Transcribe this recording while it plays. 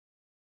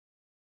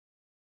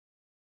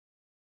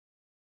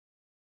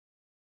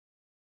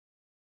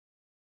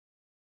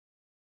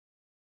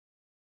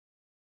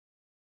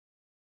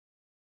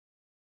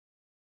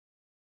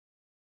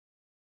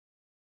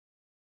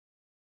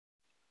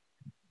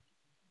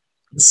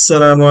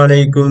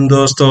अस्सलामुअलैकुम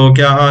दोस्तों,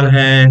 क्या हाल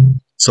है।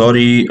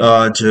 सॉरी,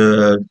 आज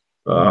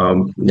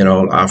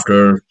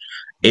आफ्टर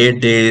 8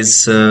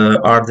 डेज,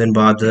 8 दिन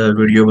बाद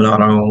वीडियो बना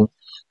रहा हूँ।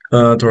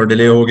 थोड़ा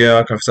डिले हो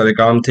गया, काफी सारे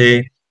काम थे।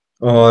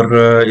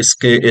 और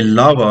इसके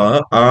अलावा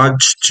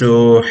आज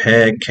जो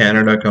है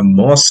कनाडा का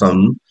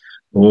मौसम,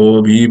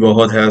 वो भी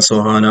बहुत है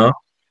सुहाना।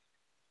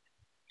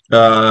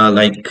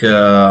 लाइक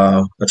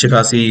अच्छी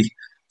खासी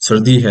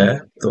सर्दी है।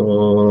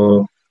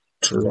 तो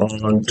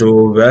टोरंटो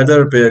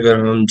वेदर पे अगर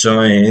हम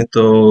जाएं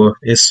तो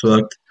इस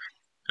वक्त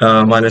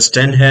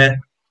 -10 है।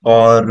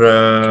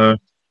 और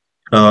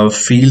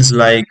फील्स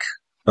लाइक,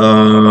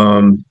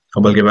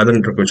 बल्कि वेदर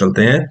इंटर पे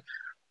चलते हैं।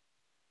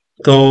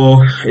 तो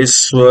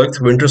इस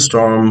वक्त विंटर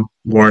स्टॉर्म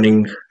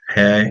वार्निंग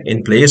है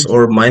इन प्लेस,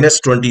 और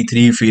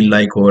 -23 फील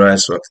लाइक हो रहा है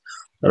इस वक्त।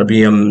 और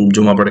अभी हम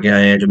जुमा पढ़ के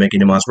आए हैं, जुमे की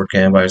नमाज पढ़ के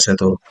आए हैं बाहर से,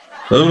 तो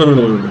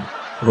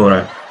हो रहा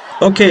है।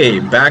 Okay,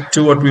 back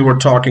to what we were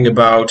talking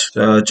about.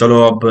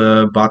 चलो अब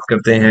बात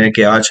करते हैं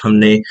कि आज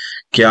हमने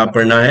क्या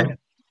पढ़ना है।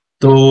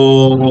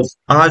 तो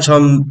आज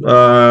हम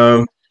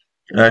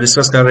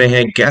डिस्कस कर रहे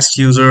हैं गेस्ट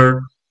यूजर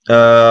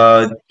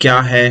क्या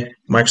है।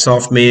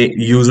 माइक्रोसॉफ्ट में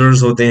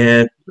यूजर्स होते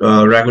हैं,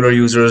 रेगुलर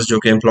यूजर्स जो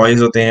कि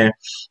एम्प्लॉयज होते हैं।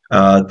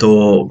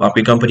 तो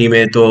आपकी कंपनी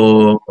में तो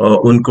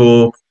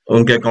उनको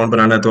उनके अकाउंट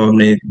बनाना तो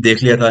हमने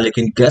देख लिया था,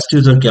 लेकिन गेस्ट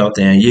यूजर क्या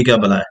होते हैं, ये क्या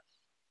भला है।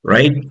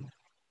 राइट,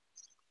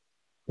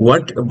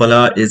 व्हाट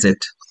भला इज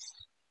इट।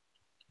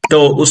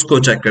 तो उसको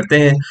चेक करते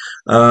हैं।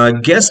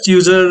 गेस्ट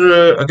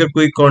यूजर अगर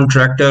कोई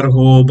कॉन्ट्रैक्टर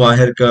हो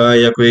बाहर का,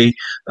 या कोई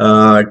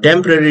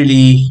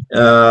टेम्परेरीली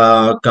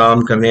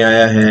काम करने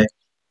आया है,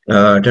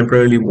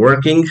 टेम्परेरीली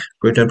वर्किंग,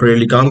 कोई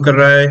टेम्परेरीली काम कर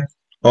रहा है।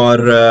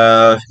 और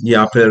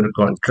या फिर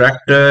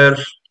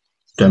कॉन्ट्रैक्टर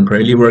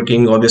टेम्परेरीली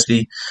वर्किंग ऑब्वियसली,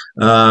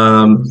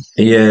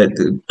 ये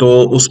तो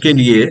उसके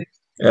लिए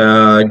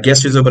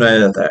गेस्ट यूजर बनाया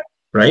जाता है।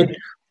 राइट।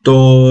 तो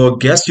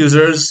गेस्ट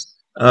यूजर्स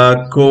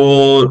को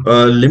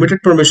लिमिटेड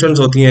परमिशंस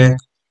होती हैं,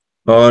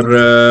 और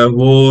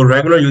वो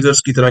रेगुलर यूजर्स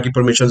की तरह की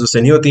परमिशन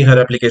उससे नहीं होती हर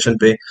एप्लीकेशन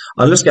पे,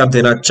 अनलेस कि आप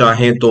देना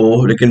चाहें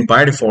तो। लेकिन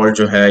बाय डिफॉल्ट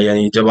जो है,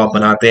 यानी जब आप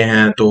बनाते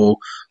हैं तो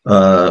अ,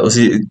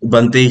 उसी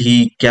बनते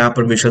ही क्या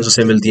परमिशन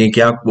उसे मिलती हैं,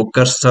 क्या वो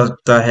कर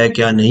सकता है,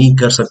 क्या नहीं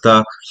कर सकता।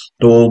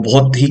 तो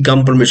बहुत ही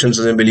कम परमिशन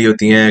उसे मिली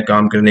होती हैं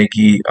काम करने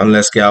की,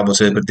 अनलेस कि आप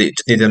उसे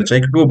जितनी देना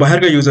चाहिए, क्योंकि वो बाहर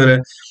का यूजर है।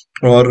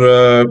 और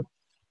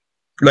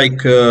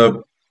लाइक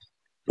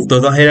तो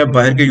जाहिर है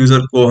बाहर के यूजर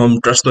को हम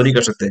ट्रस्ट तो नहीं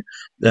कर सकते।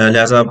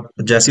 लिहाजा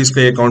जैसे ही उस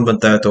पे अकाउंट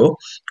बनता है तो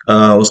अ,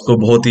 उसको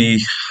बहुत ही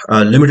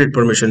लिमिटेड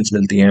परमिशंस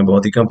मिलती हैं,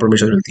 बहुत ही कम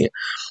परमिशन मिलती हैं।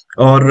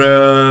 और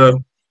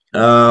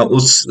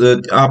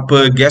आप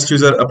गेस्ट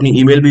यूजर अपनी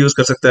ईमेल भी यूज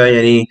कर सकता है,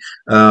 यानी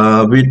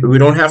we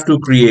don't have to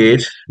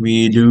create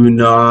we do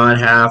not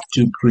have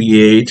to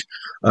create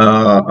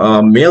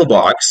mail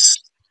box.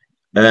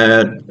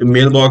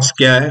 Mail box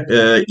क्या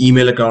है?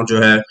 ईमेल अकाउंट जो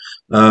है,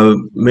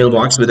 mail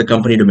box with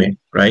company domain,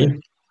 right.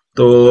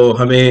 तो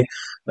हमें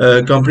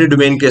कंपनी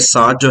डोमेन के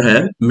साथ जो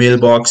है मेल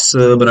बॉक्स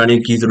बनाने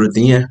की जरूरत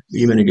नहीं है।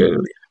 ये मैंने क्या कर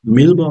दिया,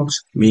 mail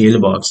box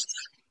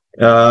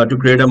to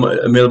create a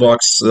mail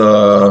box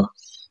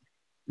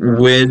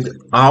with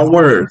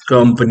our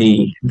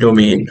company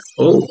domain.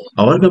 O,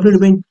 our company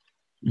domain,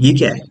 ये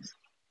क्या है?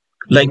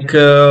 लाइक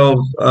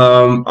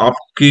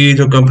आपकी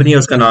जो कंपनी है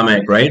उसका नाम है,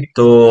 राइट।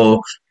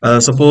 तो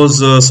सपोज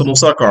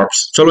समोसा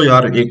कॉर्प्स, चलो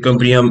यार एक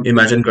कंपनी हम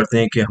इमेजिन करते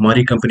हैं कि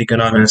हमारी कंपनी का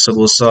नाम है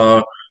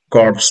samosa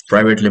corps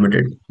private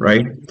limited,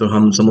 right. तो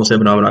हम समोसे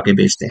बना बना के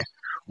बेचते हैं,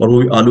 और वो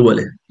भी आलू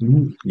वाले।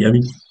 यानी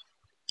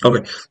ओके।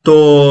 तो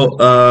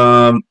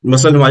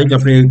मसलन हमारी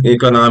कंपनी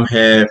का नाम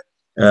है,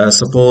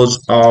 suppose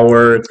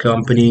our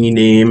company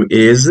name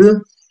is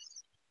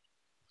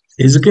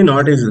के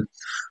not is,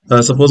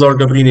 suppose our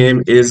company name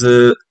is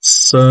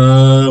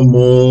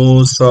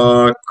Samosa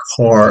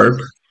Corp,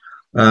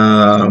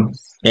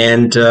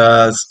 and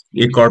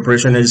एक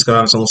कॉरपोरेशन है जिसका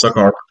नाम समोसा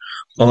कॉर्प।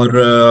 और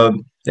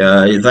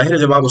जाहिर है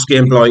जब आप उसके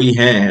एम्प्लॉई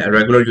हैं,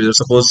 रेगुलर यूजर,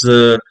 सपोज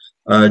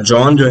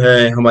जॉन जो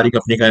है हमारी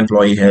कंपनी का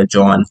एम्प्लॉई है,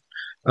 जॉन।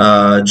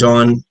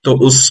 जॉन तो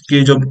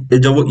उसकी जब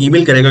जब वो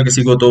ईमेल करेगा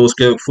किसी को, तो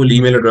उसके फुल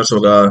ईमेल एड्रेस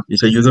होगा,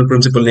 जिसे यूजर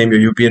प्रिंसिपल नेम या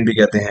यूपीएन भी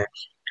कहते हैं।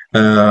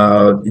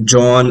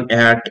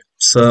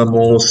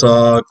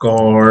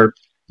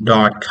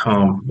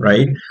 john@samosacorp.com,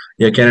 right.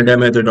 या कनाडा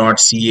में तो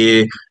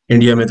 .ca,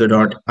 इंडिया में तो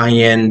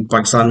 .in,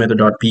 पाकिस्तान में तो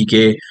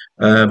 .pk,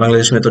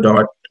 बांग्लादेश में तो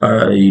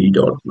आई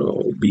डोंट नो,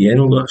 bn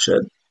होगा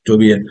शायद, जो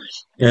भी है,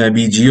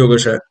 bg होगा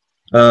शायद।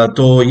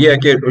 तो ये है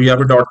कि यहाँ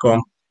पे .com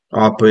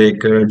आप एक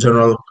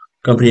जनरल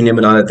कंपनी नेम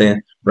बना लेते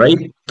हैं,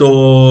 राइट। तो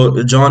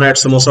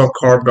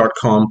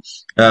john@samosacorp.com।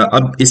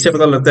 अब इससे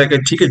पता लगता है कि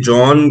ठीक है,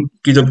 जॉन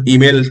की जब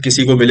ईमेल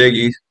किसी को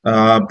मिलेगी,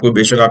 आपको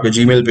बेशक आपके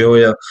जीमेल पे हो,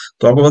 या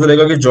तो आपको पता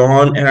लगेगा कि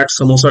जॉन एट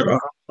समोसा,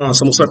 हाँ,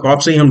 समोसा कॉर्प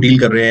से ही हम डील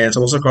कर रहे हैं,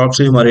 समोसा कॉर्प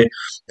से ही हमारे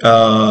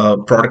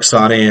प्रोडक्ट्स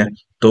आ रहे हैं।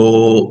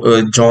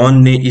 तो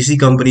जॉन ने इसी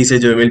कंपनी से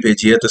जो ईमेल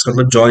भेजी है, तो इसका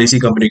मतलब जॉन इसी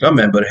कंपनी का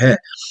मेंबर है।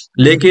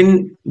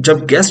 लेकिन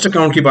जब गेस्ट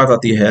अकाउंट की बात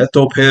आती है,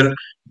 तो फिर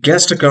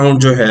guest account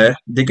जो है,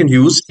 they can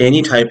use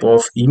any type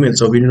of email,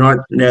 so we do not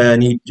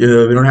we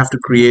don't have to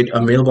create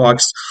a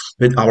mailbox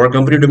with our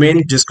company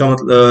domain, जिसका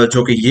मतलब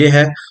जो कि ये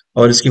है।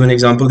 और इसकी मैंने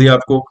एग्जांपल दिया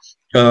आपको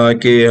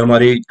कि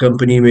हमारी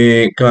कंपनी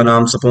में का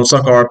नाम समोसा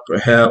कॉर्प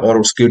है और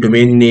उसकी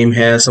डोमेन नेम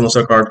है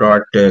समोसा कॉर्प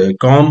डॉट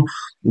कॉम।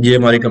 ये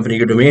हमारी कंपनी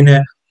की डोमेन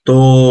है।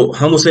 तो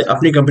हम उसे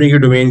अपनी कंपनी की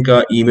डोमेन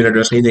का ईमेल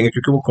एड्रेस नहीं देंगे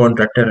क्योंकि वो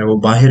कॉन्ट्रैक्टर है, वो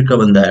बाहर का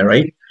बंदा है,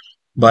 राइट?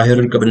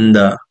 बाहर का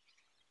बंदा।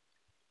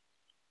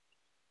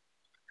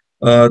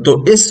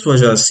 तो इस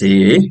वजह से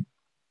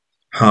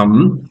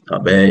हम,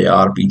 अबे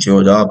यार पीछे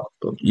हो जा,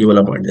 तो ये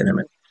वाला पॉइंट देना है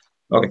मैं।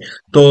 ओके,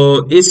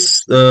 तो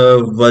इस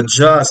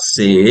वजह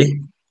से,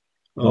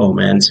 ओह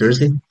मैन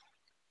सीरियसली।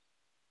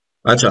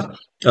 अच्छा,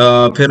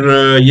 फिर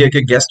ये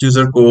कि guest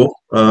user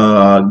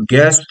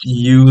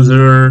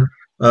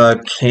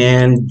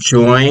can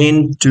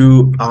join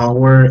to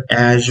our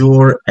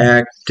Azure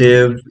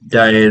Active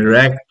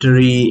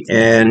Directory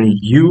and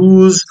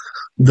use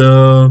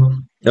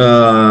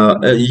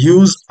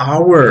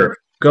our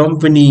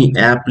company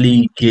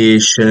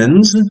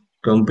applications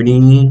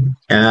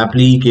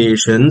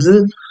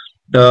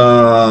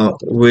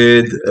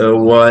with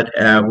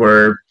whatever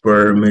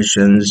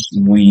permissions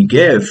we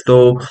give।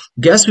 तो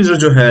गेस्ट यूजर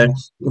जो है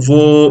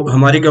वो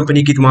हमारी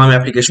कंपनी की तमाम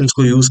एप्लीकेशंस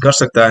को यूज कर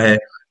सकता है।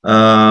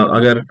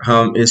 अगर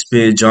हम इस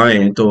पे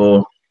जाएं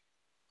तो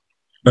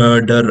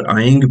डर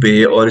आएंगे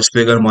पे, और इस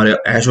पे अगर हमारे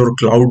एजोर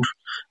क्लाउड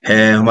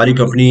है, हमारी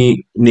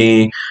कंपनी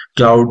ने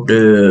क्लाउड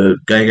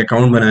का एक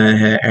अकाउंट बनाया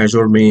है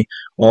एजोर में,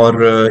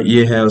 और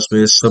ये है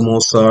उसमें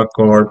समोसा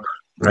कॉर्प,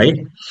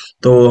 राइट?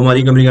 तो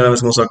हमारी कंपनी का नाम है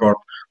समोसा कॉर्प।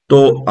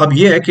 तो अब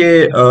ये है कि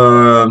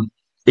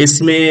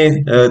इसमें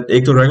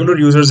एक तो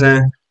रेगुलर यूजर्स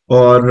हैं,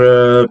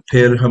 और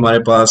फिर हमारे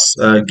पास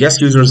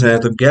गेस्ट यूजर्स हैं।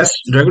 तो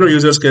गेस्ट रेगुलर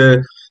यूजर्स के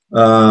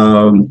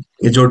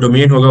जो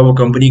डोमेन होगा वो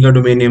कंपनी का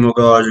डोमेन नेम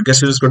होगा, और जो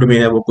गेस्ट यूजर्स का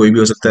डोमेन है वो कोई भी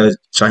हो सकता है,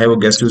 चाहे वो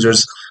guest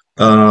users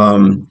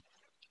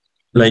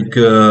like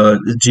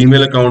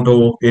Gmail account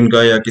हो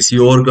इनका, या किसी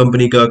और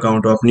कंपनी का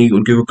अकाउंट हो, अपनी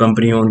उनकी कोई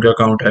कंपनी हो उनका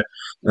अकाउंट है,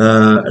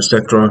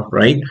 एक्सेट्रा,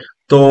 राइट?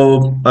 तो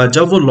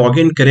जब वो लॉग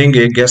इन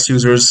करेंगे गेस्ट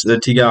यूजर्स,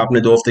 ठीक है,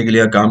 आपने 2 हफ्ते के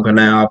लिए काम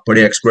करना है, आप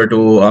बड़े एक्सपर्ट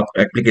हो, आप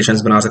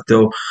एप्लीकेशंस बना सकते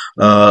हो,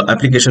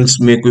 एप्लीकेशंस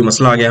में कोई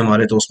मसला आ गया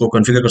हमारे तो उसको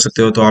कॉन्फ़िगर कर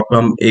सकते हो, तो आपको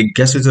हम एक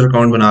गेस्ट यूजर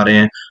अकाउंट बना रहे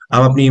हैं,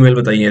 आप अपनी ईमेल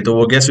बताइए। तो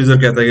वो गेस्ट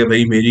यूजर कहता है कि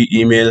भाई मेरी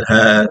ईमेल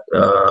है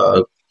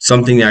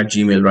समथिंग एट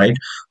जीमेल, राइट?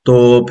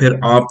 तो फिर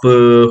आप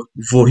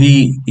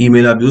वही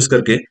ईमेल आप यूज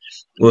करके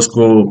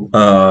उसको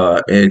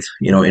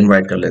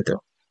इनवाइट कर लेते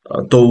हो।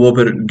 तो वो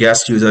फिर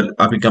गेस्ट यूजर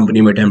आपकी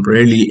कंपनी में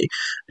temporarily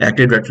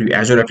active directory,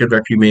 ager active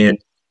directory में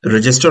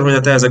रजिस्टर हो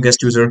जाता है एज अ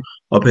गेस्ट यूजर,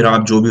 और फिर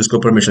आप जो भी उसको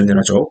परमिशन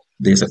देना चाहो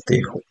दे सकते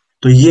हो।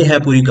 तो ये है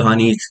पूरी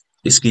कहानी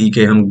इसकी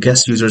कि हम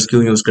गेस्ट यूजर्स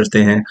क्यों यूज करते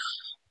हैं।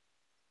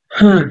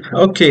 हाँ,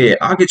 ओके,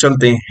 आगे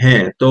चलते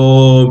हैं।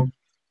 तो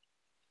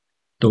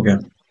क्या,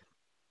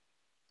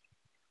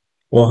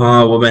 वो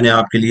हाँ, वो मैंने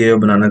आपके लिए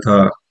बनाना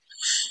था।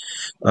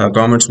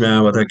 कमेंट्स में आया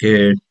हुआ था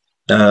कि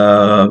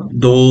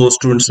दो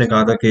स्टूडेंट्स ने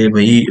कहा था कि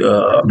भाई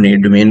अपनी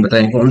डोमेन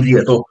बताएं कौन सी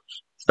है। तो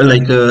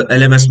लाइक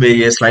एलएमएस में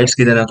ये स्लाइड्स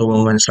की देना, तो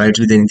वो मैंने स्लाइड्स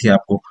भी देनी थी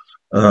आपको।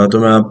 तो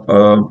मैं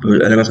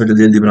एलएमएस में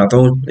जल्दी जल्दी बनाता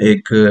हूँ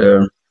एक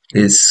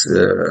इस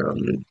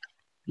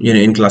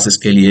इन क्लासेस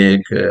के लिए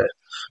एक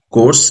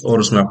कोर्स, और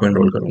उसमें आपको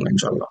एनरोल करूंगा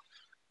इंशाल्लाह।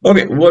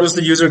 Okay, what is the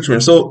user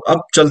experience. सो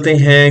अब चलते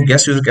हैं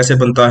गेस्ट यूजर कैसे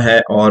बनता है,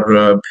 और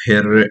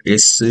फिर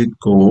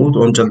इसको,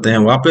 तो हम चलते हैं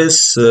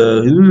वापस।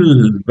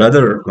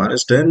 वेदर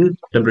 -10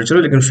 टेम्परेचर,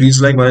 लेकिन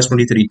feels like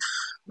 -23।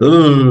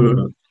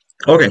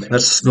 Okay,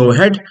 let's go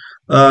ahead.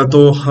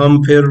 तो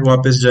हम फिर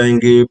वापस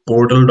जाएंगे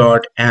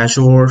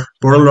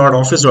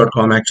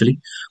portal.office.com एक्चुअली।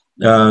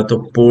 तो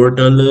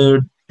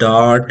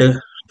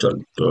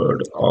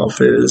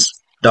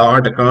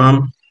portal.office.com,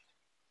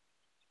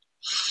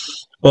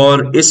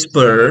 और इस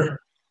पर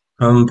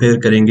हम फिर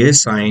करेंगे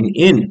साइन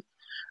इन।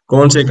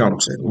 कौन से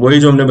अकाउंट से? वही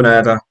जो हमने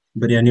बनाया था,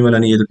 बिरयानी वाला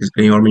नहीं, ये तो किस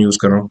कहीं और में यूज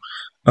कर रहा हूँ।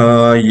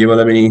 ये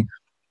वाला भी नहीं,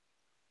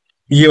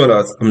 ये वाला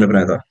हमने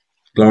बनाया था,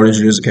 क्लाउड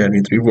इंजीनियर्स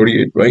अकेडमी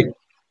 348, राइट?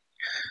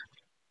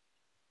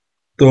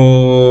 तो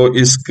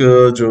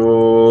इसका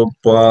जो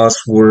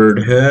पासवर्ड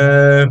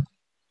है,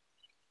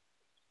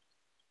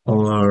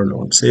 और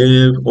डोंट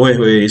सेव, ओए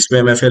होए, इसमें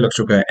एमएफए लग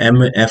चुका है।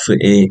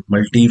 एमएफए,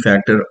 मल्टी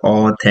फैक्टर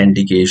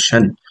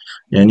ऑथेंटिकेशन,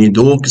 यानी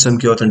 2 किस्म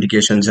की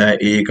ऑथेंटिकेशन है।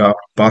 एक आप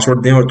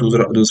पासवर्ड दें, और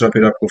दूसरा दूसरा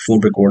फिर आपको फोन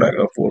पे कोड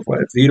आएगा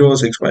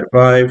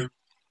 450655।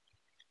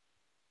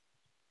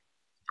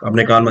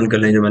 अपने कान बंद कर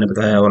लें जो मैंने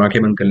बताया, और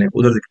आंखें बंद कर लें,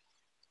 उधर देख।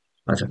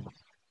 अच्छा,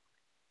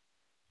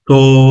 तो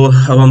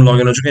अब हम लॉग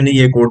इन हो चुके हैं। नहीं,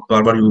 ये कोड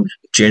बार बार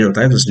चेंज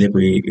होता है, तो इसलिए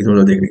कोई इधर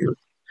उधर देखने की।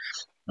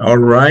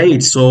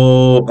 ऑलराइट, सो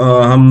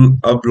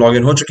हम अब लॉग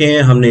इन हो चुके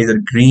हैं। हमने इधर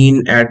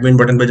ग्रीन एडमिन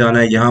बटन पे जाना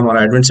है। यहाँ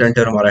हमारा एडमिन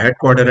सेंटर, हमारा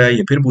हेडक्वार्टर है।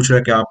 ये फिर पूछ रहा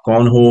है कि आप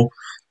कौन हो।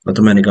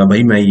 तो मैंने कहा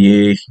भाई मैं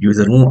ये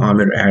यूजर हूँ,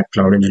 Aamir eight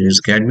cloud engineers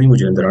academy,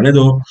 मुझे अंदर आने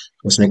दो।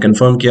 उसने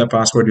कंफर्म किया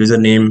पासवर्ड, यूजर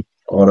नेम,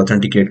 और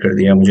ऑथेंटिकेट कर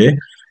दिया मुझे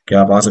कि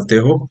आप आ सकते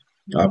हो,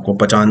 आपको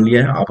पहचान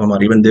लिया है, आप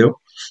हमारी बंदे हो।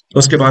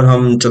 उसके बाद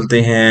हम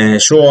चलते हैं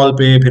शो ऑल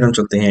पे, फिर हम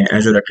चलते हैं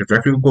एजर एक्टिव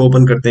डायरेक्टरी को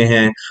ओपन करते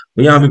हैं।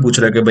 तो यहाँ भी पूछ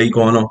रहा है कि भाई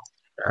कौन हो।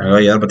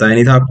 यार बताया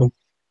नहीं था आपको,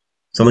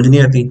 समझ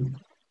नहीं आती।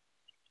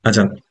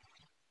 अच्छा,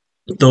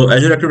 तो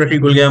एजर एक्टिव डायरेक्टरी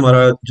खुल गया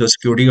हमारा, जो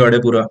सिक्योरिटी गार्ड है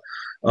पूरा।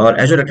 और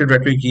एजर एक्टिव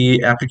डायरेक्टरी की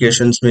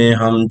एप्लीकेशंस में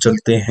हम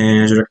चलते हैं,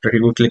 एजर एक्टिव डायरेक्टरी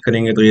को क्लिक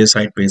करेंगे तो ये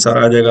साइट पे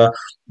सारा आ जाएगा।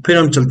 फिर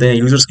हम चलते हैं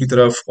यूजर्स की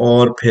तरफ,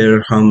 और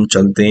फिर हम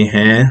चलते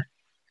हैं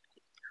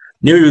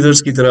न्यू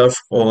यूजर्स की तरफ।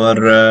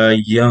 और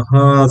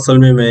यहाँ असल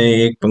में मैं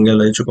एक पंगा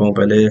ले चुका हूँ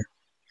पहले।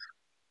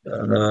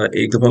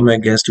 एक दफा मैं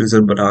गेस्ट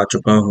यूजर बना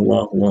चुका हुआ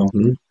हुआ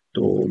हूँ,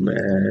 तो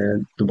मैं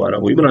दोबारा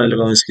वही बनाने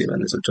लगा हूँ, इसलिए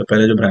मैंने सोचा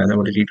पहले जो बनाया था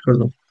वो डिलीट कर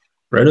दूँ।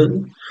 राइट,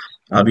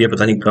 अब ये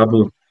पता नहीं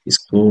कब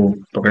इसको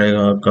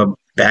पकड़ेगा, कब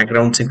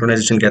बैकग्राउंड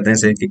सिंक्रोनाइजेशन कहते हैं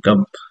इसे, कि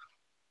कब।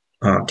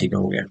 हाँ ठीक है,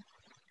 हो गया।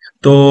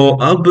 तो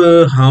अब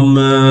हम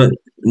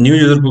न्यू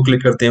यूजर को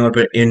क्लिक करते हैं और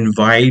फिर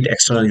इनवाइट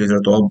एक्सटर्नल यूजर।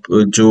 तो अब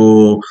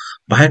जो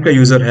बाहर का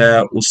यूजर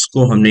है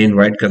उसको हमने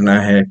इनवाइट करना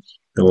है,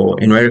 तो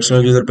इनवाइट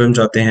एक्सटर्नल यूजर पे हम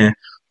जाते हैं।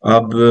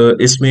 अब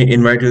इसमें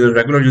इनवाइट यूजर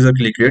रेगुलर यूजर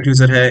के लिए क्रिएट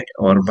यूजर है,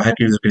 और बाहर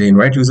के यूजर के लिए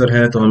इनवाइट यूजर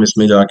है। तो हम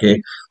इसमें जाके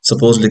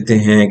सपोज लिखते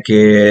हैं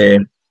कि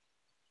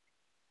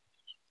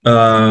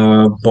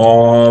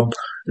बॉब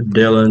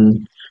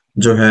डिलन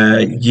जो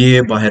है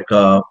ये बाहर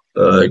का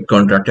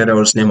कॉन्ट्रैक्टर है,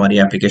 और उसने हमारी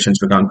एप्लीकेशंस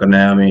पे काम करना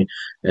है, हमें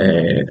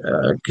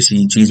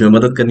किसी चीज में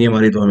मदद करनी है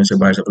हमारी, तो हम इसे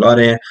बाहर से बुला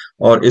रहे हैं।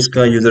 और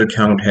इसका यूजर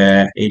अकाउंट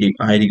है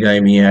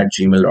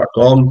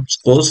idgime@gmail.com,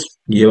 सपोज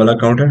ये वाला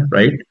अकाउंट है,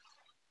 राइट।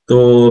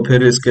 तो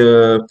फिर इसके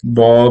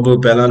बॉब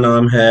पहला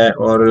नाम है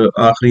और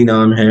आखिरी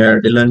नाम है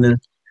डिलन,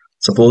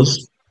 सपोज।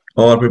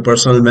 और फिर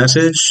पर्सनल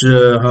मैसेज,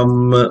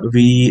 हम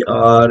we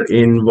are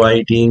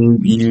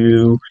inviting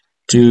you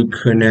to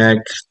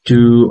connect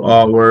to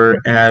our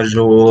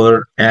Azure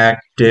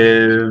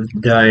active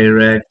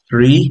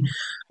directory.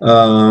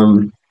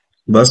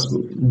 बस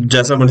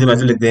जैसा मर्जी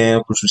मैसेज लिखते हैं,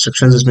 कुछ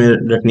रिस्ट्रिक्शंस इसमें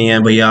रखनी है,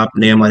 भैया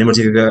आपने हमारी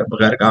मर्जी के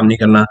बगैर काम नहीं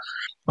करना।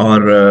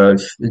 और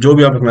जो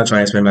भी आप रखना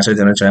चाहें इसमें, मैसेज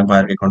देना चाहें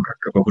बाहर के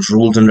कॉन्ट्रैक्टर को, कुछ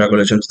rules and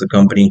regulations the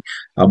company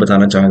आप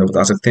बताना चाहें तो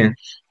बता सकते हैं।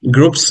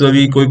 ग्रुप्स,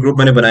 अभी कोई ग्रुप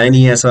मैंने बनाया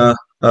नहीं है ऐसा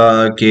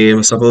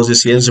कि सपोज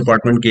सेल्स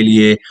डिपार्टमेंट के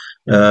लिए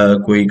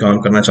कोई काम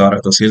करना चाह रहा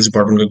है तो सेल्स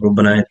डिपार्टमेंट का ग्रुप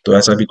बनाए, तो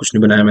ऐसा भी कुछ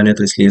नहीं बनाया मैंने,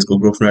 तो इसलिए इसको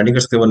ग्रुप में ऐड नहीं कर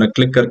सकते, वरना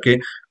क्लिक करके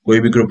कोई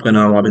भी ग्रुप का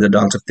नाम आप इधर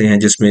डाल सकते हैं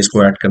जिसमें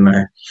इसको ऐड करना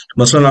है।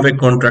 मसलन आप एक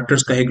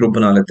कॉन्ट्रैक्टर्स का ही ग्रुप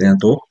बना लेते हैं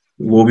तो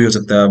वो भी हो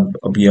सकता है।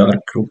 अब यार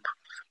ग्रुप,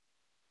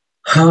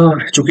 हाँ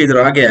चूंकि इधर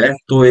आ गया है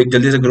तो एक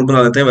जल्दी से ग्रुप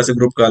बना लेते हैं, वैसे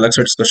ग्रुप का अलग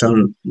से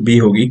डिस्कशन भी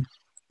होगी।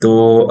 तो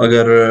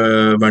अगर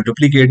मैं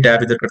डुप्लीकेट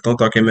टैब इधर करता हूँ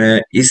ताकि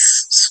मैं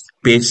इस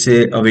पेज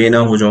से अवे ना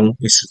हो जाऊं,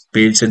 इस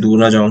पेज से दूर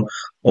ना जाऊं,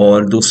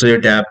 और दूसरे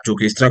टैब जो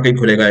कि इस तरह का ही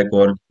खुलेगा एक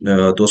और,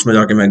 तो उसमें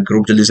जाके मैं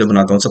ग्रुप जल्दी से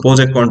बनाता हूँ। सपोज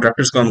एक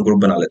कॉन्ट्रैक्टर्स का हम ग्रुप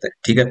बना लेते हैं,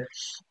 ठीक है।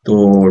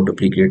 तो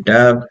डुप्लीकेट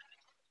टैब,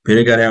 फिर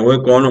ये कह रहे हैं वो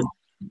कौन हो?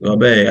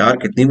 अबे यार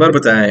कितनी बार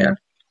बताया यार,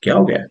 क्या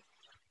हो गया?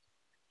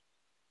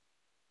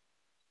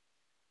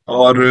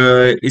 और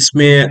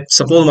इसमें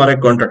सपोज हमारा एक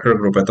कॉन्ट्रैक्टर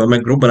ग्रुप है, तो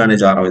मैं ग्रुप बनाने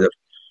जा रहा हूँ इधर।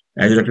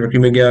 एज डायरेक्टरी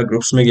में गया,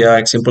 ग्रुप्स में गया,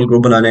 एक सिंपल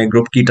ग्रुप बनाने।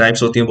 ग्रुप की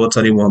टाइप्स होती हैं बहुत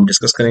सारी, वो हम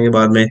डिस्कस करेंगे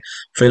बाद में।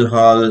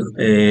 फिलहाल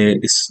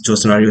इस जो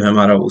सिनेरियो है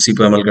हमारा उसी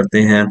पर अमल करते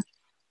हैं,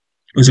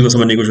 उसी को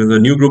समझने की कोशिश करते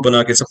हैं। न्यू ग्रुप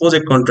बना के सपोज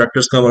एक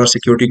कॉन्ट्रैक्टर्स का हमारा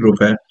सिक्योरिटी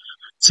ग्रुप है।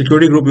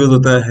 सिक्योरिटी ग्रुप यूज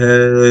होता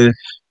है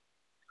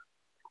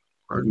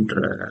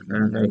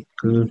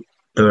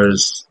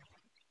कॉन्ट्रैक्टर्स।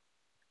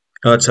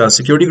 अच्छा,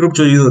 सिक्योरिटी ग्रुप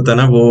जो यूज होता है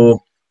ना वो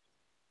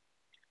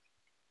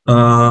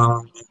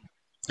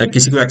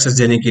किसी को एक्सेस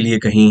देने के लिए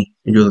कहीं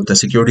यूज होता है,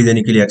 सिक्योरिटी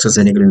देने के लिए, एक्सेस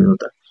देने के लिए यूज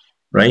होता है,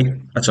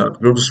 राइट। अच्छा,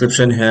 ग्रुप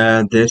डिस्क्रिप्शन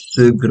है, this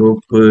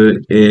group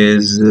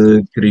is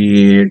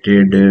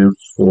created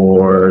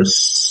for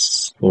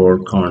for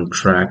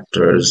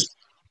contractors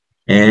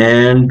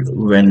and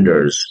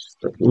vendors.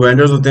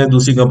 Vendors होते हैं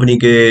दूसरी कंपनी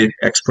के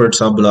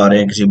एक्सपर्ट्स, आप बुला रहे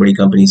हैं किसी बड़ी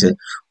कंपनी से,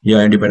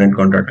 या इंडिपेंडेंट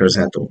कॉन्ट्रैक्टर्स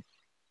हैं, तो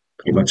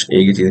pretty much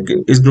एक ही चीज है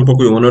कि इस ग्रुप का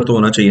कोई ओनर तो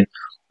होना चाहिए।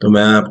 तो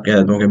मैं आप कह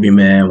देता हूँ कि अभी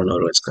मैं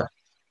ओनर हूँ इसका,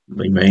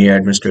 भाई मैं ही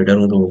एडमिनिस्ट्रेटर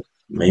हूँ, तो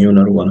मैं ही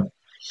ओनर हुआ ना।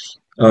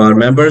 और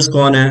मेंबर्स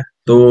कौन है?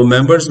 तो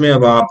मेंबर्स में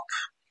अब आप,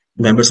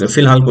 मेंबर्स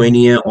फिलहाल कोई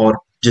नहीं है, और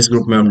जिस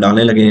ग्रुप में हम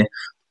डालने लगे हैं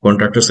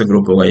कॉन्ट्रैक्टर्स का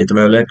ग्रुप होगा ये, तो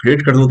मैं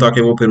क्रिएट कर दूं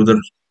ताकि वो फिर उधर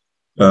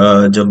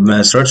जब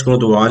मैं सर्च करूं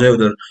तो वो आ जाए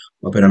उधर,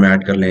 और फिर हम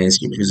ऐड कर लें इस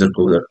यूजर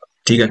को उधर।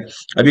 ठीक है,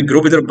 अभी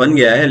ग्रुप इधर बन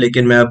गया है,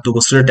 लेकिन मैं अब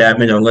दूसरे टैब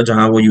में जाऊंगा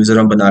जहां वो यूजर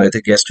हम बना रहे थे,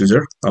 गेस्ट यूजर,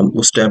 हम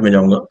उस टैब में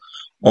जाऊंगा।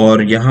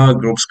 और यहाँ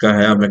ग्रुप्स का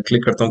है, अब मैं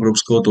क्लिक करता हूँ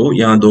ग्रुप्स को, तो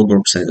यहाँ दो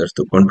ग्रुप्स हैं इधर,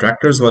 तो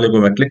कॉन्ट्रैक्टर्स वाले को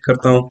मैं क्लिक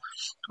करता हूँ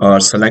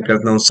और सेलेक्ट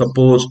करता हूँ।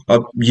 सपोज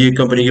अब ये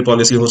कंपनी की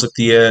पॉलिसी हो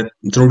सकती है,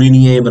 जरूरी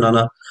नहीं है ये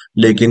बनाना,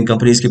 लेकिन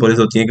कंपनीज की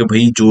पॉलिसी होती है कि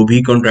भाई जो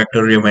भी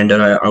कॉन्ट्रैक्टर या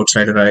वेंडर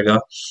आउटसाइडर आएगा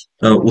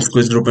उसको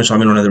इस ग्रुप में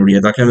शामिल होना जरूरी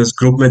है, ताकि हम इस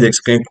ग्रुप में देख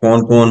सकें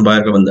कौन कौन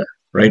बाहर का बंदा है,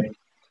 राइट।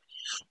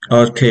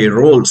 ओके,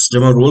 रोल्स,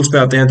 जब हम रोल्स पे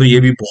आते हैं तो ये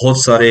भी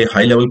बहुत सारे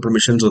हाई लेवल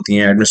परमिशंस होती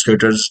हैं,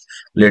 एडमिनिस्ट्रेटर्स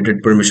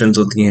रिलेटेड परमिशंस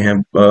होती हैं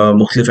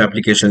मुख्तलिफ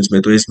एप्लीकेशंस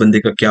में। तो इस बंदे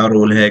का क्या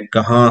रोल है,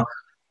 कहाँ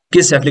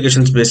किस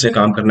एप्लीकेशन पे इसने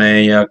काम करना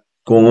है, या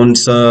कौन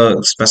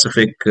सा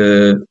स्पेसिफिक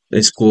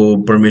इसको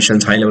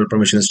परमिशंस, हाई लेवल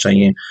परमिशंस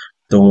चाहिए।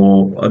 तो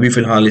अभी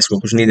फिलहाल इसको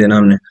कुछ नहीं देना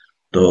हमने।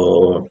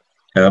 तो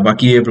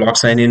बाकी ये ब्लॉक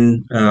साइन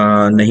इन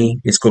नहीं,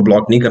 इसको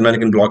ब्लॉक नहीं करना,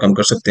 लेकिन ब्लॉक हम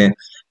कर सकते हैं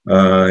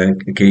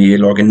कि ये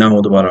लॉग इन ना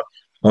हो दोबारा।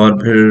 और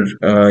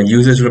फिर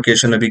यूजेज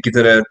लोकेशन अभी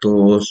किधर है,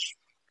 तो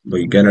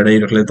भाई कनाडा ही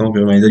रख लेता हूँ,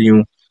 फिर मैं इधर ही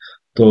हूँ।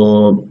 तो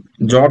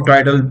जॉब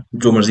टाइटल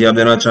जो मर्जी आप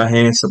देना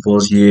चाहें,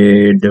 सपोज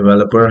ये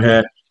डेवलपर है,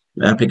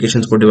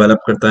 एप्लीकेशंस को डेवलप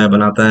करता है,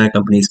 बनाता है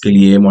कंपनीज के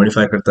लिए,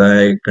 मॉडिफाई करता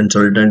है,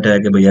 कंसल्टेंट है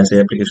कि भाई ऐसे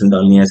एप्लीकेशन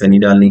डालनी है, ऐसे नहीं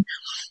डालनी।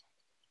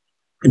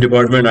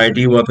 डिपार्टमेंट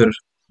आईटी हुआ फिर,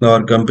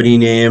 और कंपनी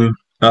नेम,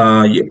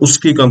 ये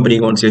उसकी कंपनी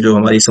कौन सी है जो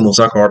हमारी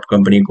समोसा कॉर्प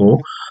कंपनी को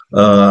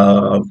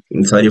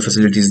सारी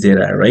फैसिलिटीज दे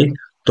रहा है, राइट।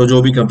 तो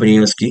जो भी कंपनी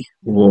है उसकी,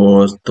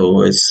 वो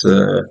तो इस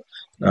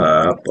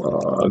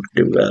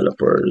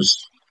डेवलपर्स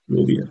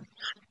जो भी है।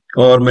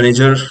 और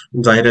मैनेजर,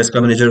 जाहिर है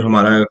इसका मैनेजर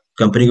हमारा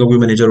कंपनी का कोई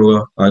मैनेजर होगा,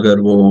 अगर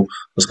वो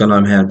उसका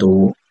नाम है तो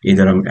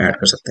इधर हम ऐड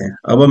कर सकते हैं।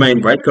 अब मैं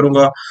इनवाइट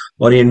करूंगा,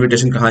 और ये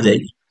इनविटेशन कहाँ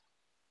जाएगी,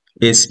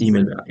 इस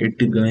ईमेल पे,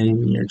 इट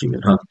गई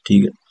जीमेल, हाँ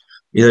ठीक है,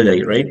 इधर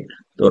जाएगी, राइट।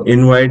 तो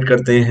इनवाइट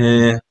करते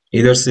हैं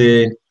इधर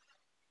से,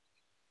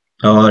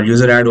 और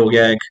यूजर ऐड हो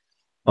गया एक।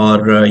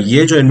 और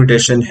ये जो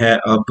इनविटेशन है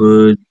अब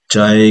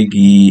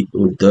जाएगी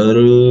उधर।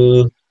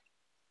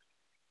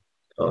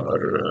 और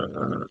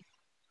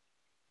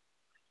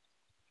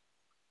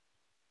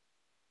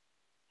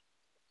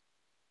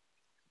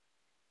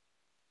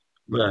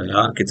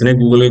यार कितने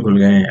गूगल के खुल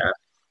गए हैं यार,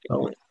 क्या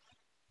हो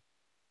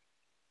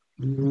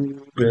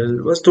गूगल,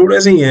 बस थोड़े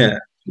से ही है,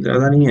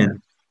 ज्यादा नहीं है।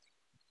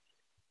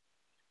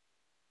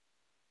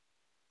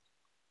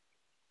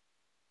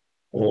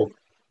 ओ,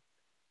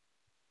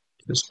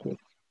 किसको,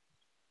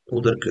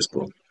 उधर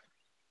किसको,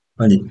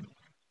 हाँ जी।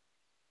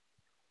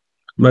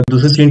 मैं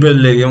दूसरी स्क्रीन पे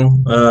ले गया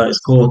हूँ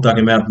इसको,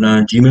 ताकि मैं अपना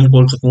जीमेल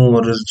खोल सकूं,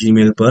 और इस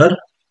जीमेल पर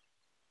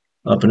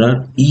अपना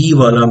ई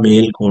वाला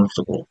मेल खोल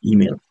सकूं,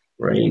 ईमेल,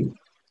 राइट।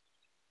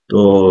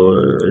 तो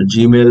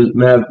जीमेल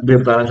मैं भी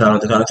बताना चाह रहा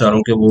दिखाना चाह रहा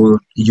हूँ कि वो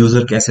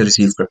यूजर कैसे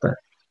रिसीव करता है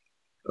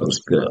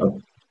उसके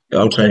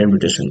आउटसाइड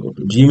इनविटेशन को।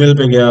 जीमेल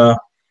पे गया,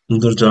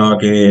 उधर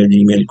जाके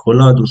जीमेल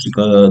खोला,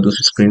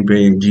 दूसरी स्क्रीन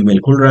पे जीमेल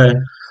खुल रहा है,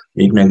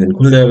 एक ना एक दिन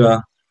खुल जाएगा।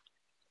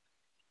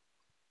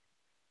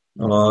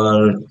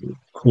 और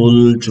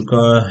खुल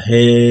चुका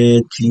है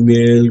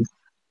जीमेल।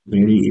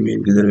 मेरी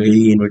ईमेल किधर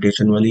गई,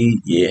 इनविटेशन वाली,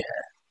 ये है।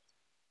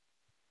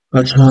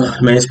 अच्छा,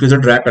 मैं इसको इधर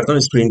ड्रैग करता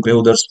हूँ स्क्रीन पे,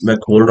 उधर मैं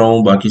खोल रहा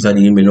हूँ, बाकी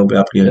सारी ईमेलों पे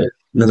आपके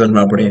नजर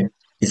ना पड़े,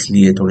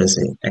 इसलिए थोड़े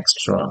से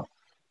एक्स्ट्रा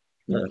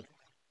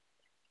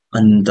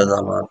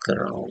इंतजाम कर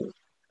रहा हूँ,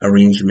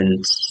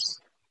 अरेंजमेंट्स।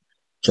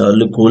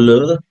 चल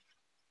खुल,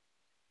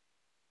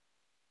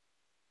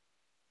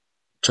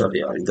 चल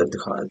यार इधर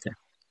दिखा देते हैं।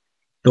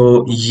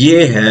 तो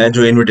ये है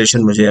जो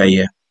इनविटेशन मुझे आई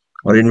है,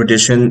 और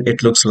invitation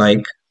it looks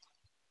like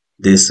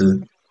this.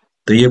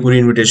 तो ये पूरी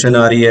इनविटेशन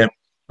आ रही है,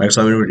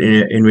 Microsoft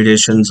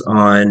invitations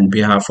on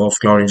behalf of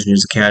Cloud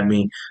Engineers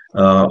Academy,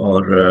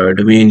 और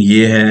डोमेन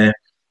ये है,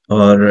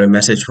 और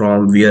message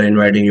from we are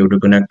inviting you to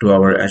connect to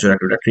our Azure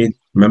Active Directory,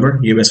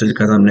 remember ये मैसेज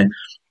लिखा था हमने।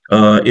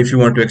 If you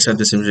want to accept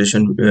this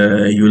invitation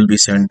you will be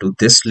send to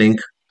this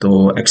link.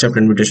 तो accept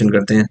invitation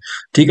करते हैं।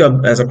 ठीक है,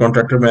 अब एज अ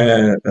कॉन्ट्रैक्टर मैं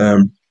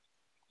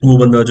वो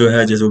बंदा जो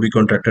है, जो भी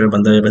कॉन्ट्रैक्टर है,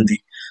 बंदा या बंदी,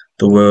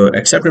 तो वो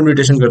एक्सेप्ट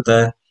इनविटेशन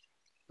करता है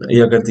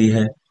या करती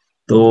है।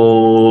 तो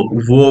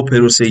वो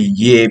फिर उसे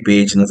ये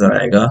पेज नजर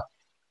आएगा।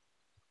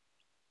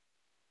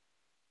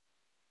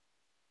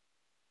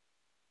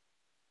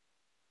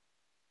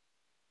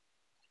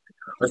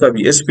 मतलब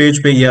इस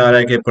पेज पे ये आ रहा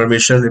है कि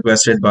परमिशन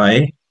रिक्वेस्टेड बाय,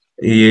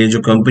 ये जो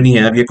कंपनी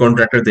है, अब ये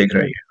कॉन्ट्रैक्टर देख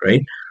रही है,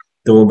 राइट।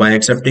 तो bye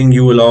accepting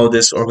you allow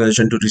this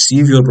organisation to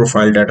receive your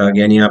profile data,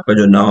 यानी आपका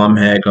जो नाम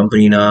है,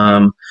 कंपनी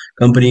नाम,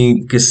 कंपनी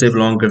किससे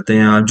बिलोंग करते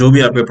हैं आप, जो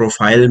भी आपके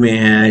प्रोफाइल में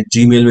है,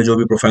 जीमेल में जो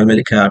भी प्रोफाइल में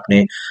लिखा है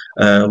आपने,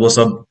 वो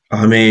सब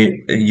हमें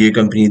ये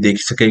कंपनी देख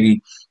सकेगी।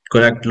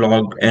 Connect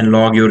log and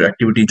log your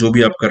activity, जो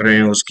भी आप कर रहे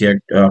हैं उसकी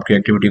आपकी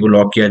एक्टिविटी को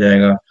लॉग किया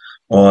जाएगा।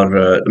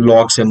 और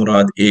लॉग से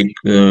मुराद एक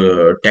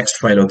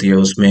टेक्स्ट फाइल होती है,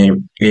 उसमें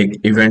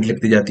एक इवेंट लिख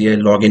दी जाती है,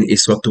 लॉग इन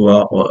इस वक्त हुआ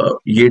और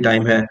ये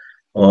टाइम है,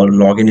 और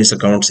लॉग इन इस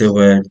अकाउंट से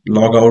हुआ है,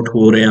 लॉग आउट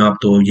हो रहे हैं आप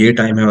तो ये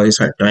टाइम है, और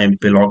इस टाइम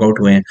पे लॉग आउट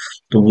हुए हैं,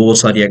 तो वो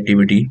सारी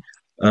एक्टिविटी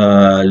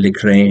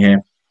लिख रहे हैं।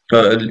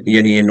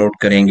 यानी ये नोट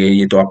करेंगे,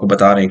 ये तो आपको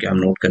बता रहे हैं कि हम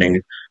नोट करेंगे।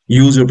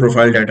 Use your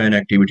profile data and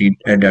activity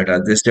data,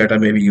 this data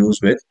में B use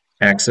with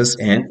access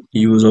and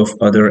use of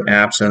other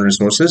apps and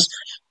resources,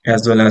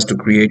 as well as to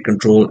create,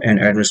 control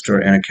and administer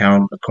an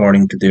account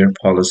according to their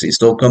policies।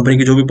 तो company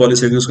की जो भी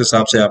policy होगी उसके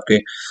हिसाब से आपके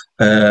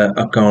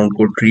अकाउंट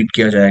को ट्रीट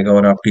किया जाएगा,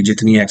 और आपकी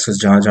जितनी एक्सेस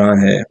जहां जहां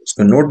है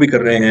उसको नोट भी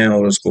कर रहे हैं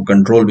और उसको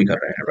कंट्रोल भी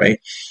कर रहे हैं, right.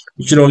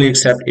 You should only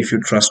accept if you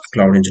trust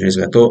cloud engineers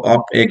में। तो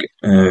आप एक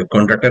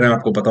कॉन्ट्रैक्टर हैं,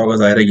 आपको पता होगा,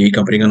 जाहिर है यही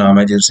कंपनी का नाम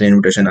है जिससे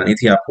इन्विटेशन आनी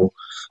थी आपको।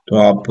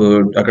 तो आप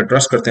अगर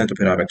ट्रस्ट करते हैं तो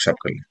फिर आप एक्सेप्ट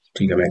करिए।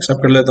 ठीक है, मैं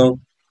एक्सेप्ट कर लेता हूँ।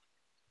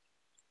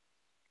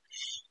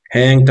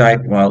 Hang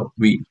tight while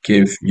we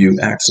give you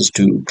access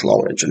to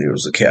Cloud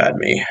Engineers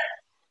Academy।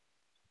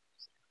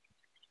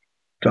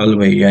 कल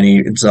भाई, यानी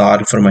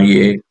इंतजार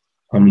फरमाइए,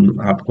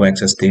 हम आपको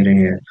एक्सेस दे रहे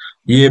हैं।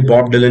 ये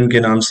बॉब डिलन के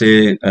नाम से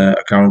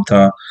अकाउंट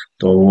था,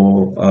 तो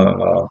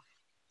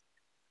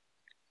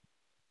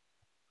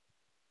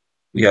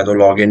या तो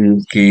लॉगिन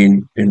की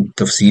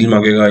तफसील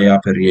मांगेगा, या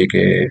फिर ये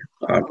कि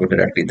आपको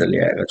डायरेक्टली इधर ले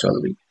आएगा।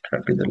 चलो भाई,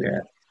 डायरेक्टली इधर ले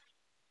आएगा।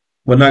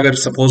 वरना अगर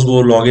सपोज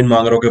वो लॉगिन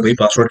मांग रहा हो कि भाई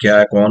पासवर्ड क्या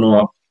है, कौन हो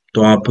आप,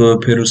 तो आप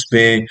फिर उस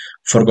पे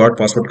फॉरगॉट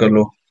पासवर्ड कर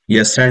लो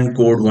या सेंड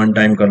कोड वन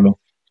टाइम कर लो,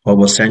 और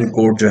वो सेंड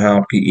कोड जो है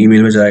आपकी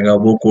ईमेल में जाएगा,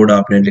 वो कोड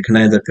आपने लिखना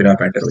है इधर, फिर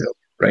आप एंटर हो जाओ,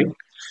 राइट।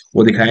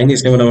 वो दिखाया नहीं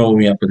इसलिए मैं वो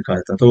भी आपको दिखा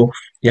देता। तो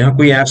यहाँ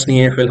कोई ऐप्स नहीं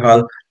है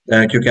फिलहाल,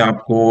 क्योंकि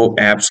आपको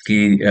ऐप्स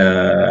की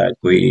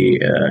कोई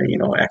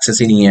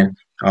एक्सेस ही नहीं है।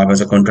 आप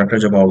एज अ कॉन्ट्रैक्टर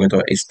जब आओगे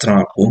तो इस तरह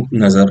आपको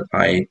नजर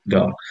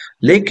आएगा।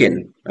 लेकिन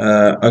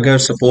अगर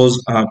सपोज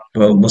आप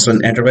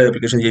मसलन एंटरप्राइज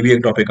एप्लीकेशन, ये भी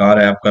एक टॉपिक आ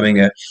रहा है, अपकमिंग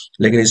है,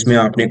 लेकिन इसमें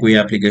आपने कोई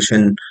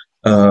एप्लीकेशन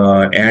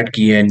ऐड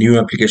की है न्यू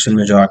एप्लीकेशन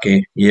में जाके,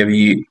 ये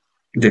भी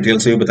डिटेल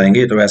से भी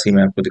बताएंगे, तो वैसे ही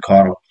मैं आपको दिखा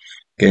रहा हूँ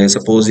कि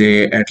सपोज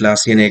ये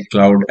एटलासियन एक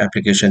क्लाउड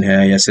एप्लीकेशन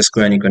है, या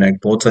सिस्को एनी कनेक्ट,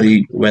 बहुत सारी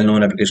वेल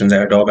नोन एप्लीकेशन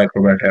है, एडोब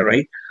एक्रोबैट है,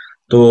 राइट।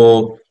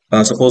 तो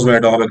सपोज मैं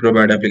एडोब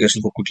एक्रोबैट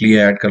एप्लीकेशन को क्विकली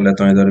ऐड कर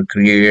लेता हूँ इधर,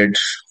 क्रिएट,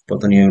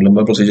 पता नहीं है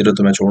लंबा प्रोसीजर है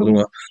तो मैं छोड़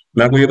दूंगा।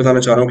 मैं आपको ये बताना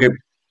चाह रहा हूँ कि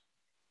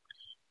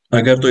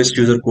अगर तो इस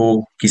यूजर को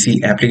किसी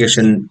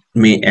एप्लीकेशन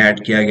में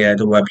ऐड किया गया है,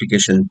 तो वो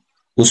एप्लीकेशन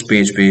उस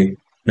पेज पे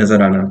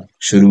नजर आना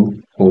शुरू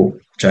हो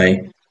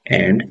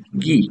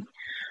जाएगी।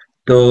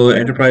 तो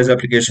एंटरप्राइज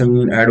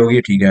एप्लीकेशन ऐड हो गई,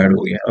 ठीक है, ऐड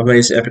हो गया। अब मैं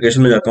इस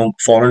एप्लीकेशन में जाता हूँ,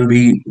 फॉरन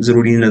भी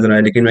जरूरी नहीं नजर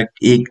आया, लेकिन मैं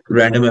एक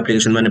रैंडम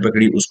एप्लीकेशन मैंने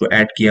पकड़ी, उसको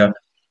ऐड किया,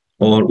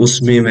 और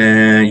उसमें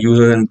मैं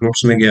यूजर एंड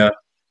ग्रुप्स में गया।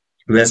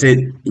 वैसे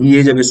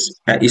ये जब इस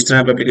तरह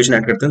आप एप्लीकेशन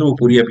ऐड करते हैं तो वो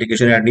पूरी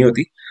एप्लीकेशन ऐड नहीं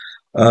होती।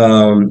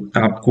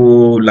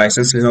 आपको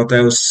लाइसेंस लेना होता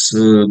है उस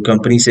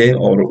कंपनी से,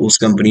 और उस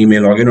कंपनी में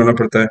लॉगिन होना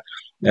पड़ता है,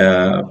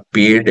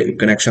 पेड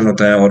कनेक्शन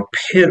होता है, और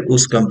फिर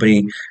उस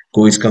कंपनी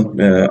को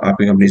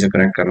आपकी कंपनी से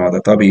कनेक्ट करना होता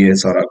है, तब ये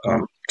सारा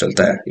काम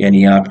चलता है।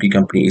 यानी आपकी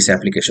कंपनी इस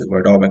एप्लीकेशन को,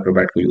 एडोब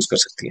एक्रोबैट को यूज कर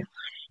सकती है,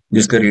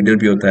 जिसका रीडर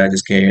भी होता है,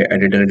 जिसके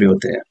एडिटर भी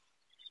होते हैं।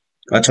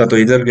 अच्छा, तो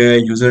इधर गए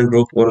यूजर एंड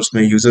ग्रुप, और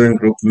उसमें यूजर एंड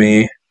ग्रुप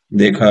में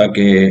देखा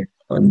कि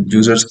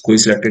यूजर्स कोई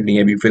सिलेक्टेड नहीं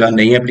है अभी फिलहाल,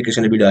 नई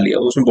एप्लीकेशन अभी डाली है,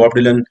 उसमें बॉब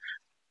डिलन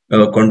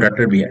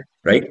कॉन्ट्रैक्टर भी है,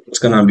 राइट,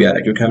 उसका नाम भी आ रहा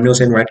है क्योंकि हमने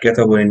उसे इनवाइट किया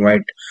था, वो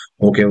इनवाइट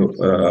होके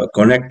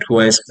कनेक्ट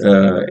हुआ है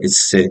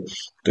इससे,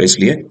 तो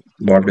इसलिए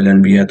बॉब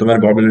डिलन भी है। तो मैंने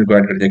बॉब डिलन को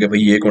ऐड कर दिया कि भाई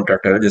ये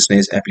कॉन्ट्रैक्टर है जिसने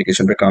इस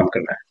एप्लीकेशन पे काम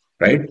करना है,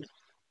 राइट।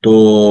 तो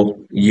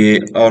ये,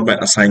 और मैं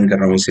असाइन कर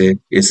रहा हूँ इसे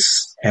इस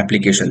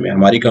एप्लीकेशन में,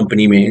 हमारी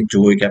कंपनी में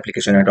जो एक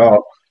एप्लीकेशन है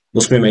टॉप,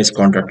 उसमें मैं इस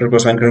कॉन्ट्रैक्टर को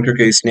असाइन करूँ,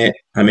 क्योंकि इसने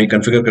हमें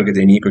कॉन्फ़िगर करके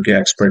देनी है, क्योंकि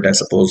एक्सपर्ट है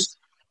सपोज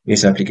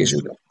इस एप्लीकेशन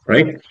का,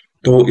 राइट।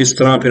 तो इस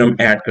तरह फिर हम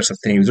ऐड कर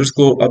सकते हैं यूजर्स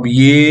को। अब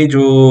ये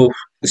जो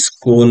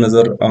इसको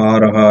नजर आ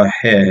रहा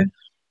है,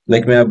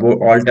 लाइक मैं अब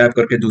ऑल टैप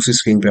करके दूसरी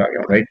स्क्रीन पे आ गया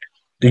हूँ, राइट।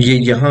 तो ये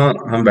यहाँ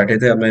हम बैठे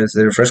थे, अब मैं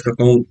इसे रिफ्रेश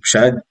करता हूँ,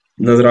 शायद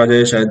नजर आ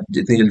जाए, शायद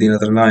जितनी जल्दी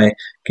नजर ना आए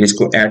कि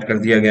इसको ऐड कर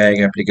दिया गया है एक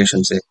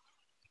एप्लीकेशन से।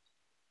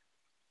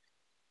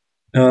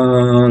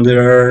 There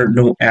are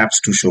no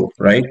apps to show,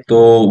 right. तो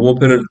वो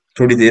फिर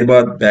थोड़ी देर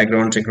बाद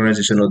बैकग्राउंड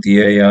सिंक्रोनाइजेशन होती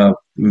है, या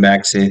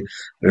बैक से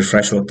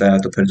रिफ्रेश होता है,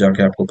 तो फिर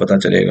जाके आपको पता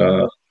चलेगा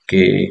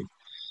कि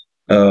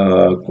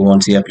कौन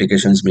सी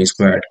एप्लीकेशंस में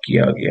इसको ऐड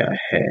किया गया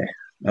है।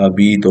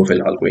 अभी तो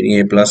फिलहाल कोई नहीं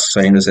है, प्लस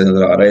साइन से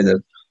नजर आ रहा है इधर,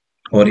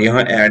 और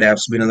यहाँ ऐड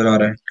एप्स भी नजर आ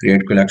रहा है,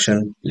 क्रिएट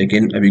कलेक्शन,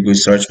 लेकिन अभी कोई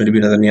सर्च में भी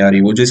नजर नहीं आ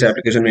रही, वो जिस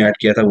एप्लीकेशन में ऐड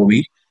किया था वो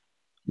भी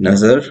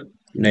नजर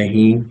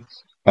नहीं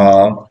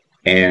आ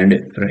एंड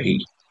रही,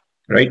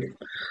 राइट।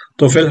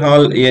 तो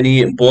फिलहाल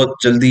यानी बहुत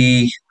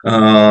जल्दी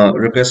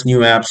रिक्वेस्ट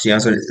न्यू एप्स, यहाँ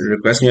से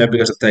रिक्वेस्ट न्यू ऐप भी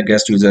कर सकता है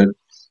गेस्ट यूजर,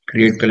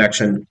 क्रिएट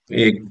कलेक्शन,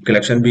 एक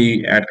कलेक्शन भी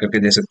ऐड करके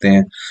दे सकते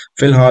हैं।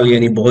 फिलहाल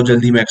यानी बहुत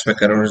जल्दी मैं एक्सपेक्ट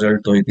कर रहा हूँ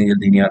रिजल्ट, तो इतनी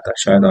जल्दी नहीं आता,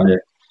 शायद आ जाए।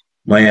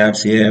 माई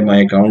एप्स ये है,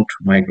 माई अकाउंट,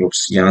 माई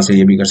ग्रुप्स, यहाँ से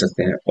ये भी कर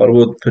सकते हैं, और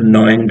वो फिर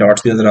 9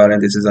 डॉट्स भी नजर आ रहे हैं,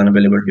 this is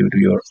unavailable due to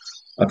your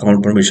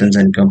account permissions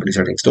and company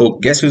settings. तो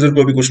गेस्ट यूजर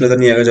को भी कुछ नजर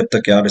नहीं आएगा जब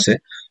तक कि आप इसे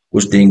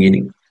कुछ देंगे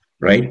नहीं,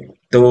 राइट।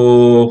 तो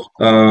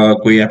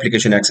कोई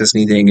एप्लीकेशन एक्सेस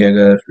नहीं देंगे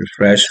अगर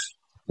रिफ्रेश,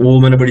 वो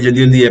मैंने बड़ी जल्दी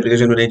जल्दी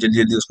एप्लीकेशन बनाई, जल्दी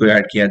जल्दी उसको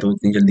ऐड किया, तो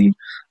इतनी जल्दी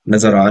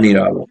नजर आ नहीं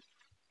रहा वो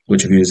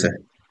कुछ भी उसे।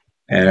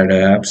 ऐड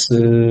एप्स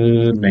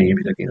नहीं,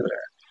 अभी तक नहीं नजर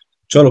आया।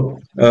 चलो,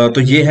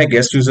 तो ये है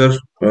गेस्ट यूजर,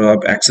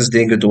 आप एक्सेस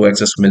देंगे तो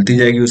एक्सेस मिलती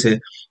जाएगी उसे,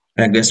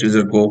 गेस्ट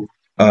यूजर को।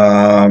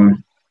 अम,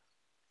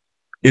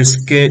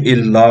 इसके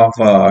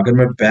अलावा अगर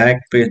मैं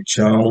बैक पे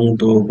जाऊं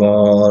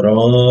दोबारा,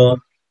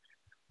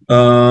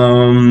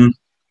 अम,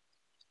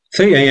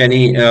 सही है,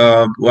 यानी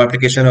वो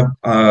एप्लीकेशन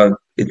अब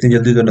इतनी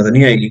जल्दी तो नजर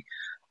नहीं आएगी,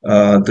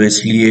 तो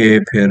इसलिए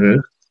फिर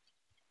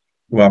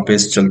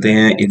वापस चलते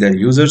हैं इधर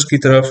यूजर्स की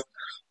तरफ।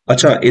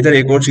 अच्छा, इधर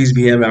एक और चीज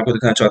भी है, मैं आपको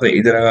दिखाना चाहता हूँ,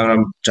 इधर अगर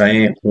हम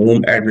चाहें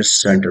home admin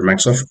centre,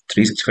 Microsoft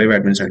 365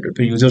 admin centre,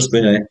 फिर यूजर्स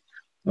पे जाएं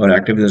और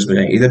एक्टिव यूजर्स पे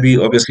जाएं, इधर भी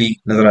ऑब्वियसली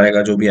नजर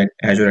आएगा, जो भी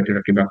एजूर एक्टिव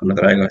डायरेक्टरी में आपको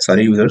नजर आएगा,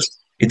 सारे यूजर्स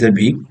इधर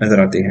भी नजर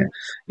आते हैं।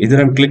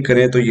 इधर हम क्लिक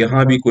करें तो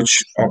यहाँ भी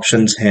कुछ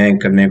ऑप्शंस हैं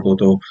करने को,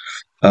 तो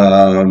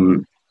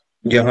अम,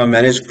 यहाँ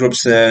मैनेज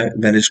ग्रुप्स है,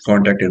 मैनेज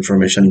कॉन्टैक्ट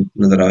इन्फॉर्मेशन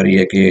नजर आ रही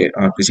है कि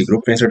आप किसी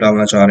ग्रुप में इसे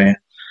डालना चाह रहे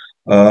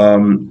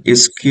हैं।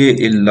 इसके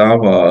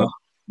अलावा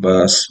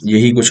बस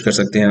यही कुछ कर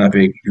सकते हैं आप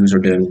एक यूजर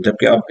डेल,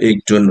 जबकि आप एक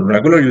जो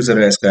रेगुलर यूजर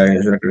है इसका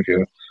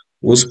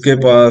उसके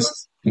पास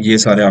ये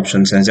सारे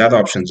ऑप्शंस हैं, ज्यादा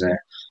ऑप्शंस हैं,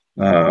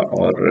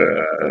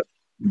 और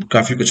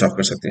काफी कुछ आप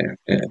कर सकते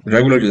हैं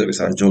रेगुलर यूजर के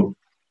साथ। जो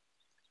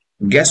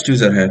गेस्ट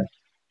यूजर है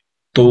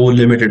तो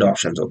लिमिटेड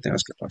ऑप्शंस होते हैं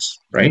उसके पास,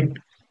 राइट।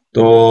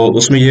 तो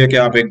उसमें यह है कि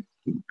आप एक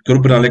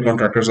ग्रुप बना ले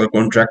कॉन्ट्रैक्टर्स और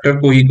कॉन्ट्रैक्टर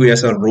को ही कोई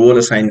ऐसा रोल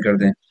असाइन कर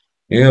दें।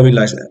 ये अभी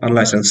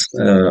अनलाइसेंस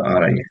आ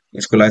रहा है,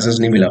 इसको लाइसेंस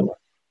नहीं मिला हुआ,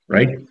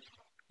 राइट?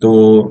 तो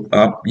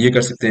आप ये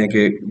कर सकते हैं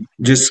कि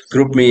जिस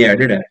ग्रुप में ये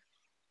एडेड है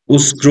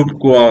उस ग्रुप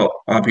को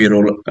आप ये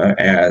रोल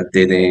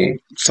दे दें।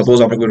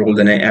 सपोज आपने कोई रोल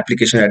देना है,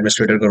 एप्लीकेशन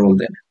एडमिनिस्ट्रेटर का रोल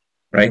देना है,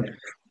 राइट?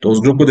 तो उस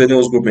ग्रुप को दे दें,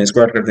 उस ग्रुप में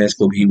इसको ऐड कर दें,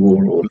 इसको भी वो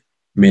रोल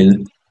मिल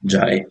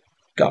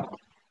जाएगा,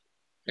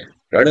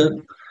 राइट?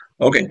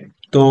 ओके,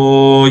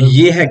 तो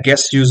ये है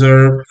गेस्ट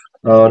यूजर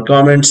और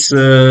कमेंट्स।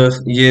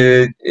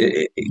 ये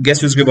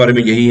गेस्ट यूजर के बारे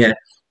में यही है।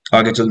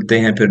 आगे चलते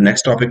हैं फिर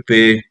नेक्स्ट टॉपिक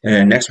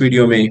पे नेक्स्ट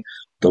वीडियो में।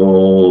 तो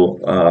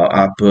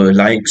आप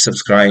लाइक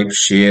सब्सक्राइब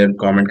शेयर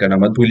कमेंट करना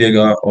मत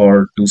भूलिएगा,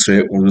 और दूसरे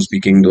उर्दू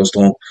स्पीकिंग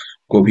दोस्तों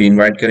को भी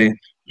इनवाइट करें,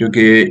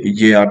 क्योंकि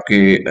ये आपके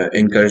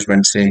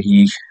इंकरेजमेंट से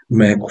ही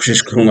मैं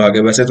कोशिश करूंगा आगे।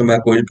 वैसे तो मैं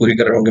कोशिश पूरी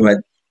कर रहा हूँ कि मैं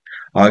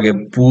आगे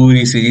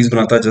पूरी सीरीज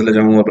बनाता चला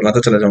जाऊँ और बनाता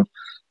चला जाऊँ,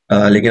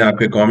 लेकिन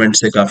आपके कमेंट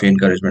से काफी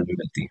इंकरेजमेंट भी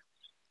मिलती है।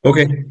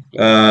 ओके,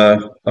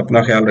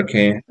 अपना ख्याल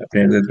रखें,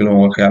 अपने इर्द गिर्द के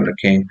लोगों का ख्याल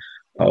रखें,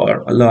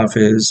 और अल्लाह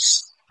हाफिज।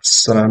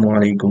 अस्सलाम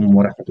वालेकुम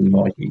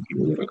वरहमतुल्लाहि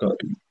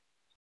वबरकातुहू।